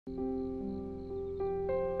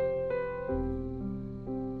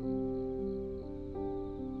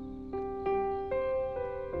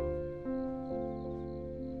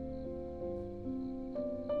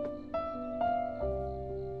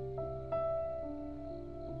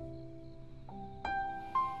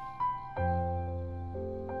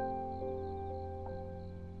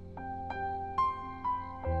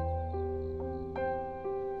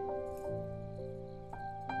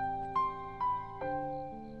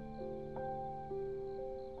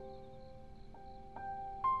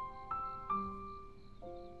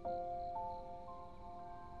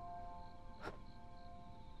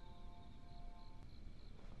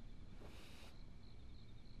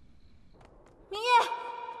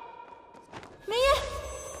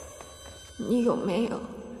你有没有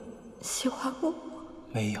喜欢过我？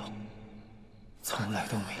没有，从来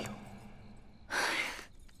都没有。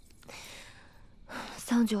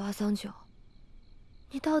桑九啊，桑九，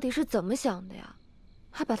你到底是怎么想的呀？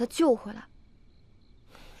还把他救回来。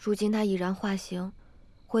如今他已然化形，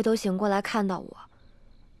回头醒过来看到我，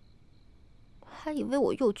还以为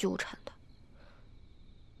我又纠缠他。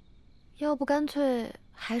要不干脆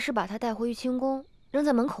还是把他带回玉清宫，扔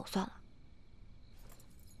在门口算了。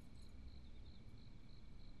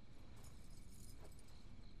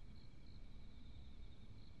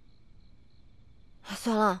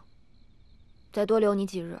 算了，再多留你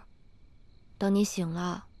几日，等你醒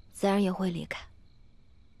了，自然也会离开。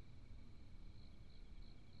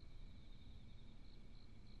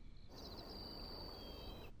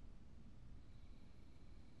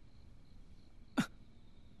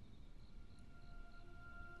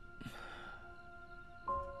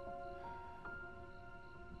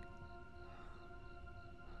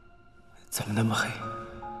怎么那么黑？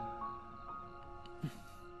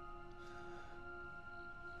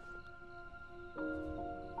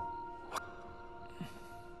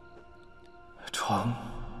 床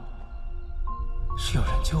是有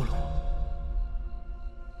人救了我。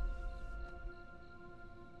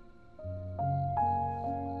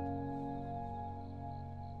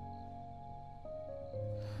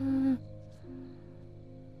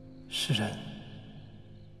是人。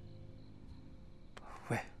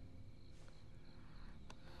喂，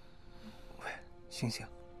醒醒！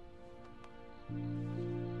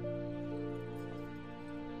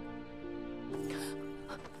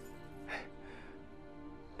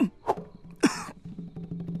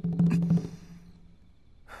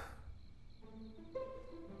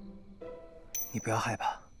你不要害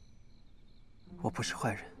怕，我不是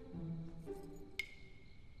坏人。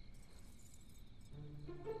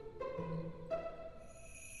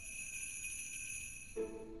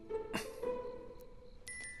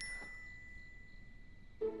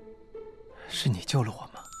是你救了我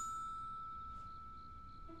吗？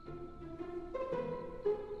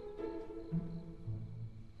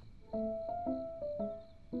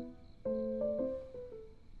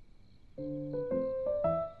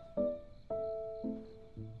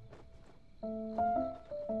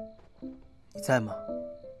你在吗？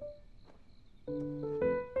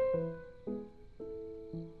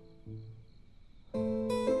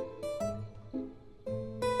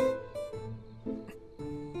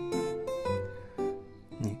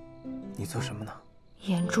你做什么呢？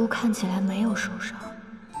眼珠看起来没有受伤，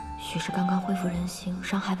许是刚刚恢复人形，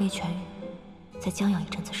伤还未痊愈，再将养一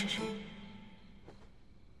阵子试试。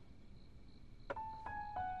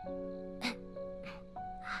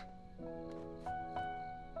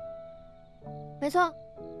没错，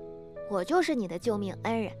我就是你的救命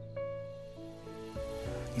恩人。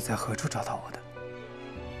你在何处找到我的？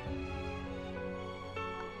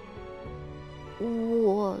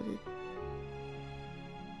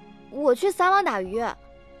我去撒网打鱼，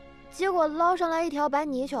结果捞上来一条白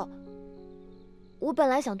泥鳅。我本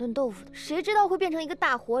来想炖豆腐的，谁知道会变成一个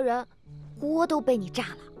大活人，锅都被你炸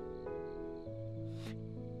了。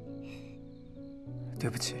对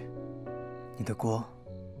不起，你的锅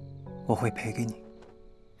我会赔给你。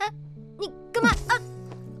哎，你干嘛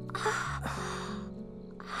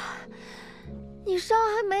你伤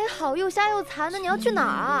还没好，又瞎又残的，你要去哪儿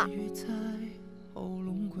啊？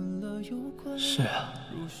是啊，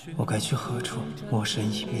我该去何处？魔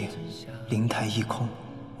神已灭，灵台已空，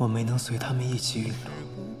我没能随他们一起陨落。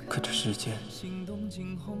可这世间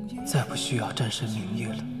再不需要战神明月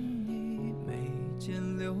了。